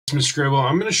Ms. Grable,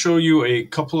 I'm going to show you a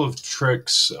couple of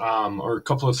tricks or a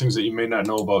couple of things that you may not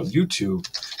know about YouTube.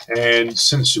 And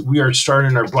since we are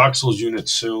starting our Bloxels unit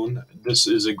soon, this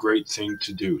is a great thing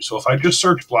to do. So if I just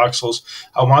search Bloxels,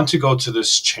 I want to go to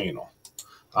this channel.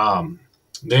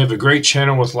 They have a great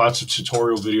channel with lots of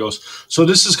tutorial videos. So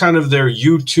this is kind of their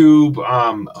YouTube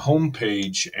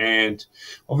homepage. And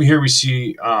over here we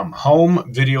see home,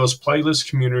 videos, playlist,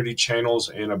 community, channels,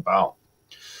 and about.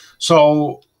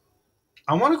 So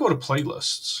I want to go to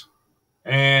playlists,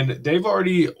 and they've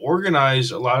already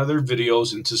organized a lot of their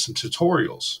videos into some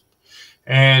tutorials.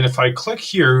 And if I click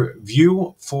here,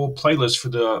 view full playlist for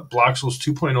the Bloxels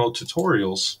 2.0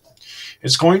 tutorials,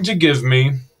 it's going to give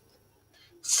me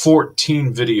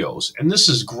 14 videos. And this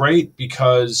is great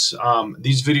because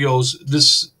these videos,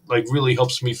 this really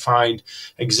helps me find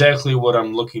exactly what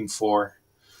I'm looking for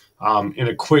in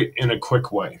a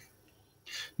quick way.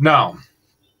 Now,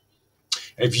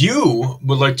 if you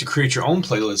would like to create your own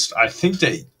playlist, I think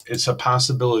that it's a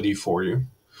possibility for you.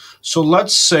 So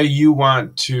let's say you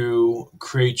want to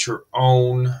create your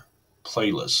own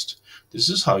playlist. This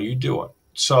is how you do it.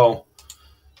 So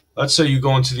let's say you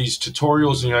go into these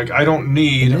tutorials and you're like, I don't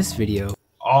need in this video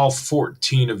all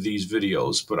 14 of these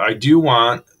videos, but I do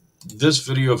want this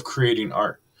video of creating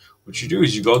art. What you do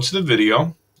is you go to the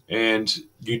video, and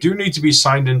you do need to be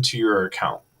signed into your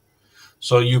account.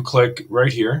 So you click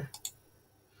right here,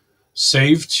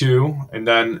 save to, and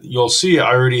then you'll see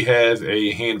I already have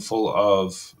a handful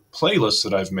of playlists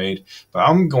that I've made, but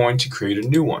I'm going to create a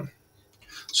new one.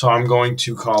 So I'm going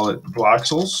to call it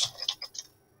Bloxels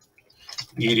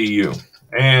EDU.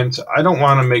 And I don't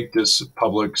want to make this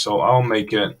public, so I'll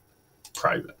make it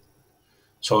private.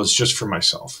 So it's just for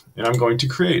myself, and I'm going to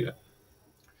create it.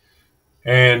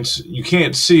 And you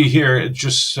can't see here, it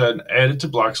just said add it to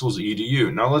Bloxels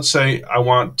EDU. Now let's say I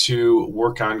want to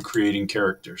work on creating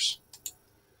characters.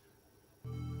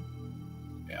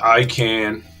 I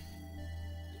can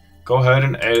go ahead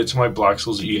and add it to my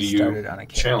Bloxels EDU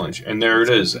challenge. And there it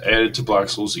is, added to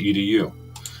Bloxels EDU.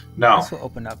 Now, this will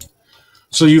open up.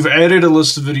 So you've added a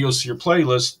list of videos to your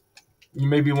playlist. You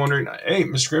may be wondering, hey,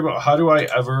 Mr. Grable, how do I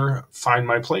ever find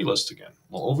my playlist again?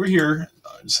 Well, over here,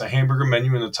 it's the hamburger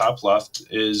menu in the top left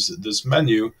is this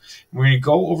menu. When you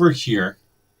go over here,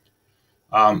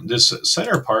 this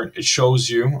center part, it shows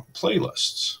you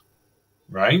playlists,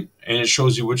 right? And it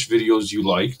shows you which videos you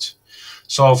liked.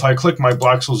 So if I click my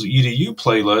Bloxels EDU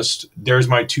playlist, there's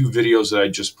my 2 videos that I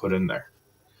just put in there.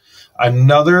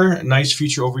 Another nice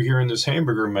feature over here in this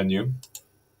hamburger menu,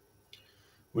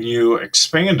 when you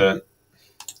expand it,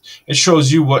 it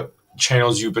shows you what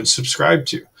channels you've been subscribed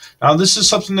to. Now, this is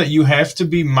something that you have to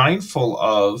be mindful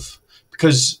of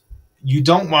because you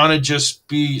don't want to just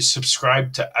be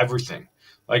subscribed to everything.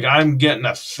 Like I'm getting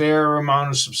a fair amount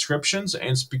of subscriptions and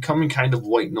it's becoming kind of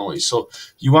white noise. So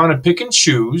you want to pick and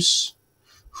choose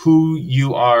who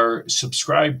you are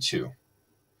subscribed to.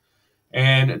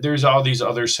 And there's all these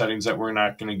other settings that we're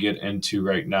not going to get into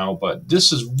right now, but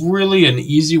this is really an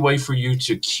easy way for you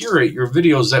to curate your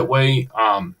videos. That way,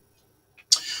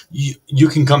 you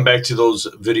can come back to those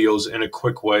videos in a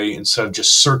quick way. Instead of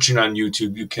just searching on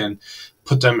YouTube, you can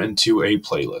put them into a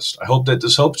playlist. I hope that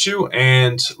this helped you,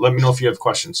 and let me know if you have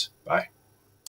questions. Bye.